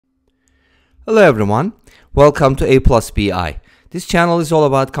Hello everyone, welcome to aplusbi. This channel is all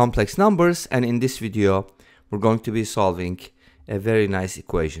about complex numbers, and in this video we're going to be solving a very nice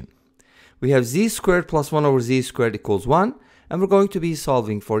equation. We have z squared plus 1 over z squared equals 1, and we're going to be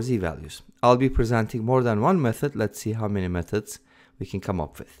solving for z values. I'll be presenting more than one method. Let's see how many methods we can come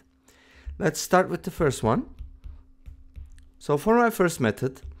up with. Let's start with the first one. So for my first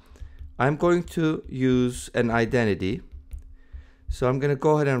method, I'm going to use an identity. So I'm going to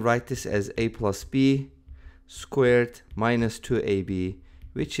go ahead and write this as a plus b squared minus 2ab,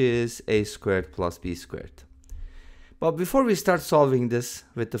 which is a squared plus b squared. But before we start solving this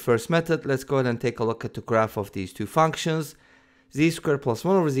with the first method, let's go ahead and take a look at the graph of these two functions, z squared plus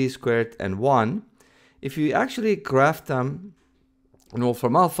 1 over z squared and 1. If you actually graph them in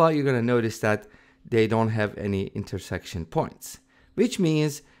Wolfram Alpha, you're going to notice that they don't have any intersection points, which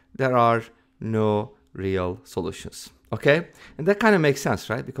means there are no real solutions. Okay, and that kind of makes sense,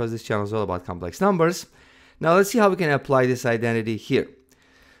 right? Because this channel is all about complex numbers. Now let's see how we can apply this identity here.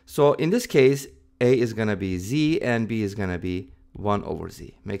 So in this case, a is going to be z and b is going to be 1 over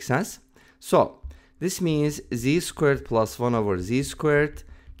z. Makes sense? So this means z squared plus 1 over z squared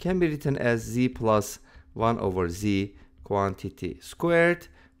can be written as z plus 1 over z quantity squared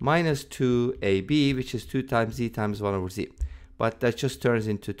minus 2ab, which is 2 times z times 1 over z. But that just turns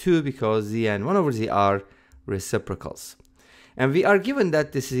into 2 because z and 1 over z are reciprocals. And we are given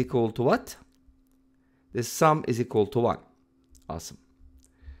that this is equal to what? This sum is equal to 1. Awesome.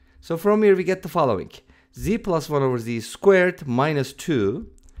 So from here we get the following. Z plus 1 over z squared minus 2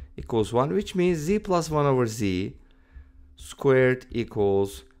 equals 1, which means z plus 1 over z squared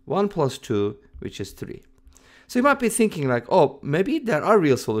equals 1 plus 2, which is 3. So you might be thinking like, oh, maybe there are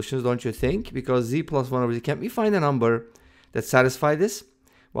real solutions, don't you think? Because z plus 1 over z, can't we find a number that satisfies this?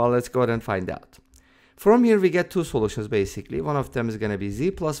 Well, let's go ahead and find out. From here we get two solutions basically. One of them is going to be z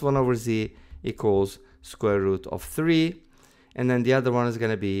plus 1 over z equals square root of 3. And then the other one is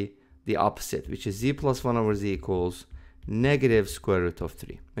going to be the opposite, which is z plus 1 over z equals negative square root of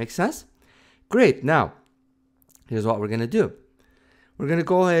 3. Make sense? Great. Now, here's what we're going to do. We're going to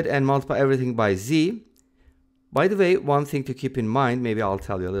go ahead and multiply everything by z. By the way, one thing to keep in mind, maybe I'll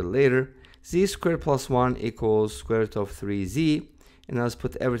tell you a little later, z squared plus 1 equals square root of 3z. And let's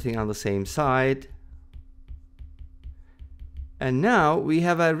put everything on the same side. And now we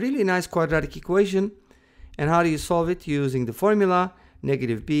have a really nice quadratic equation. And how do you solve it? Using the formula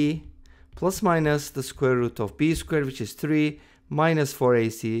negative b plus minus the square root of b squared, which is 3, minus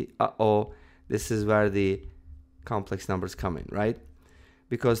 4ac. Uh-oh, this is where the complex numbers come in, right?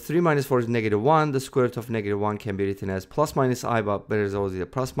 Because 3 minus 4 is negative 1. The square root of negative 1 can be written as plus minus I, but there's always a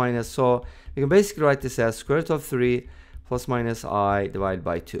plus minus. So we can basically write this as square root of 3 plus minus I divided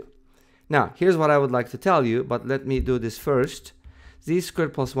by 2. Now, here's what I would like to tell you, but let me do this first. Z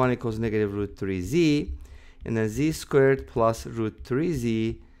squared plus 1 equals negative root 3z, and then z squared plus root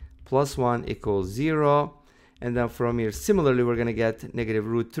 3z plus 1 equals 0. And then from here, similarly, we're going to get negative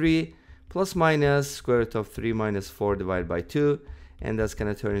root 3 plus minus square root of 3 minus 4 divided by 2. And that's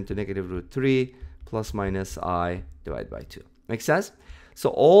going to turn into negative root 3 plus minus I divided by 2. Make sense? So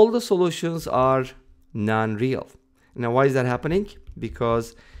all the solutions are non-real. Now, why is that happening?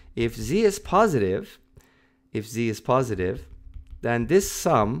 Because if z is positive, then this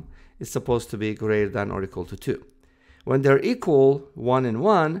sum is supposed to be greater than or equal to 2. When they're equal, 1 and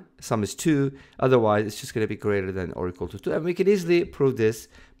 1, sum is 2. Otherwise, it's just going to be greater than or equal to 2. And we can easily prove this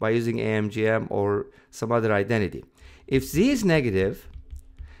by using AMGM or some other identity. If z is negative,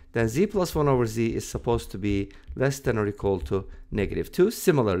 then z plus 1 over z is supposed to be less than or equal to negative 2.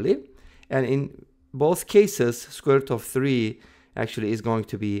 Similarly, and in both cases, square root of 3 actually is going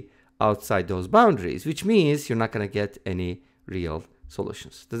to be outside those boundaries, which means you're not going to get any real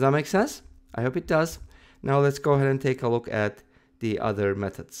solutions. Does that make sense? I hope it does. Now let's go ahead and take a look at the other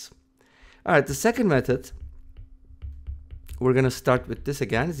methods. All right, the second method, we're going to start with this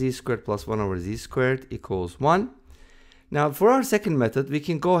again, z squared plus 1 over z squared equals 1. Now for our second method, we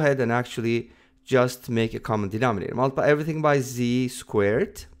can go ahead and actually just make a common denominator. Multiply everything by z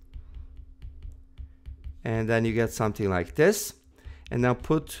squared. And then you get something like this. And now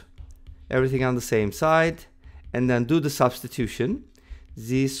put everything on the same side. And then do the substitution.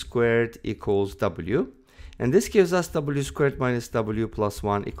 Z squared equals w. And this gives us w squared minus w plus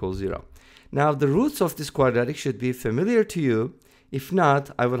 1 equals 0. Now the roots of this quadratic should be familiar to you. If not,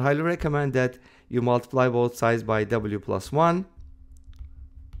 I would highly recommend that you multiply both sides by w plus 1.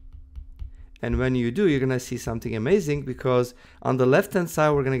 And when you do, you're going to see something amazing, because on the left hand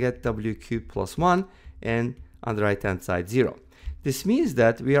side we're going to get w cubed plus 1, and on the right hand side 0. This means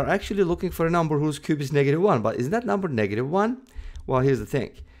that we are actually looking for a number whose cube is negative 1. But is that number negative 1? Well, here's the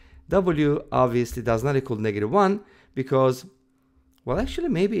thing. W obviously does not equal -1 because, well, actually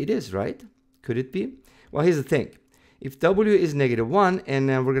maybe it is, right? Could it be? Well, here's the thing. If W is -1 and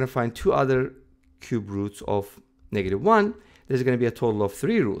then we're going to find two other cube roots of -1, there's going to be a total of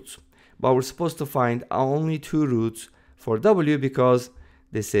 3 roots. But we're supposed to find only 2 roots for W because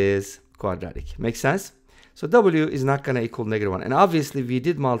this is quadratic. Make sense? So W is not going to equal -1. And obviously we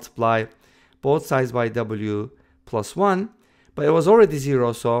did multiply both sides by W plus 1, but it was already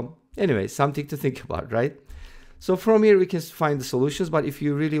 0. So anyway, something to think about, right? So from here we can find the solutions, but if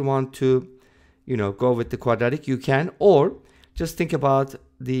you really want to, go with the quadratic, you can, or just think about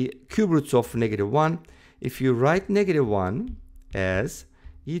the cube roots of -1. If you write -1 as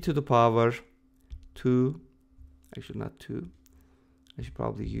e to the power 2, actually not 2, I should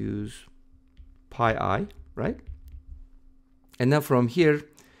probably use pi I, right? And then from here,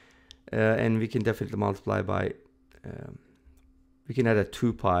 and we can definitely multiply by, we can add a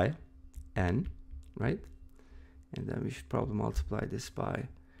 2 pi n, right? And then we should probably multiply this by,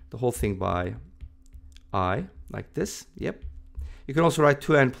 the whole thing by I, like this, yep. You can also write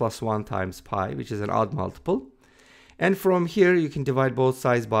 2n plus 1 times pi, which is an odd multiple. And from here, you can divide both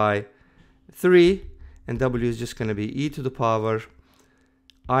sides by 3, and W is just going to be e to the power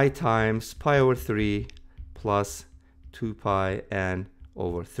I times pi over 3 plus 2 pi n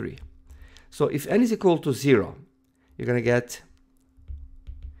over 3. So if n is equal to 0, you're going to get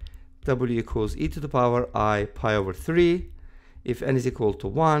W equals e to the power I pi over 3. If n is equal to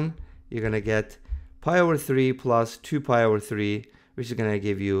 1, you're going to get pi over 3 plus 2 pi over 3, which is going to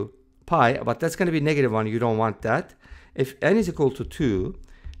give you pi, but that's going to be -1. You don't want that. If n is equal to 2,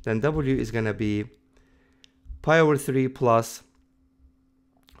 then W is going to be pi over 3 plus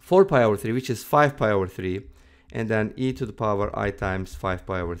 4 pi over 3, which is 5 pi over 3. And then e to the power I times 5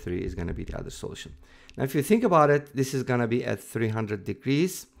 pi over 3 is going to be the other solution. Now, if you think about it, this is going to be at 300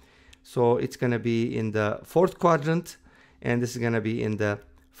 degrees. So it's going to be in the 4th quadrant, and this is going to be in the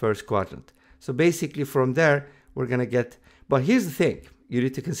 1st quadrant. So basically from there, we're going to get, but here's the thing you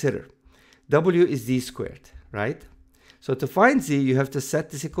need to consider. W is z squared, right? So to find z, you have to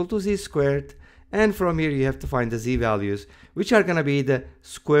set this equal to z squared, and from here you have to find the z values, which are going to be the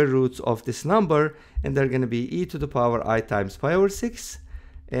square roots of this number, and they're going to be e to the power I times pi over 6,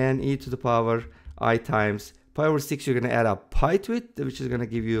 and e to the power I times pi over 6, you're going to add a pi to it, which is going to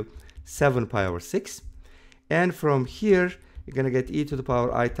give you 7 pi over 6. And from here, you're going to get e to the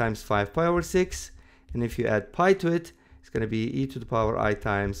power I times 5 pi over 6. And if you add pi to it, it's going to be e to the power I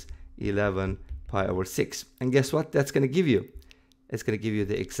times 11 pi over 6. And guess what? That's going to give you? It's going to give you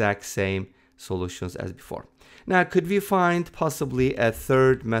the exact same solutions as before. Now, could we find possibly a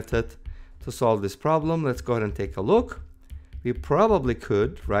third method to solve this problem? Let's go ahead and take a look. We probably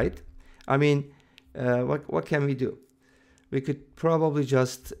could, right? I mean, what can we do? We could probably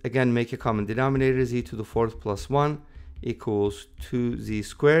just, again, make a common denominator. Z to the 4th plus 1 equals 2z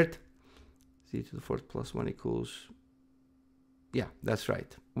squared. Z to the 4th plus 1 equals, yeah, that's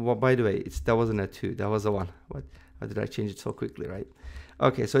right. Well, by the way, that wasn't a 2, that was a 1. Why did I change it so quickly, right?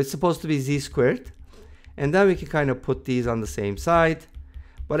 Okay, so it's supposed to be z squared. And then we can kind of put these on the same side.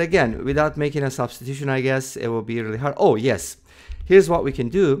 But again, without making a substitution, I guess it will be really hard. Oh, yes. Here's what we can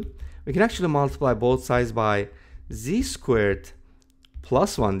do. We can actually multiply both sides by z squared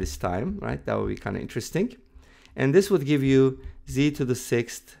plus 1 this time, right? That would be kind of interesting. And this would give you z to the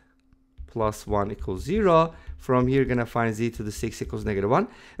 6th plus 1 equals 0. From here, you're going to find z to the 6 equals -1.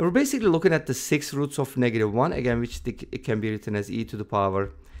 And we're basically looking at the 6 roots of -1, again, which it can be written as e to the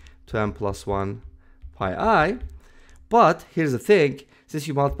power 2m plus 1 pi I. But here's the thing, since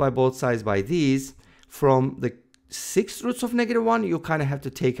you multiply both sides by these, from the 6 roots of -1, you kind of have to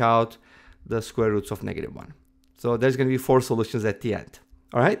take out the square roots of -1. So there's going to be 4 solutions at the end.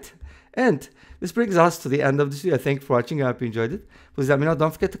 All right? And this brings us to the end of this video. Thank you for watching. I hope you enjoyed it. Please let me know.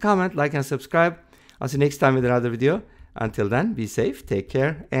 Don't forget to comment, like, and subscribe. I'll see you next time with another video. Until then, be safe, take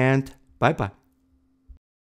care, and bye-bye.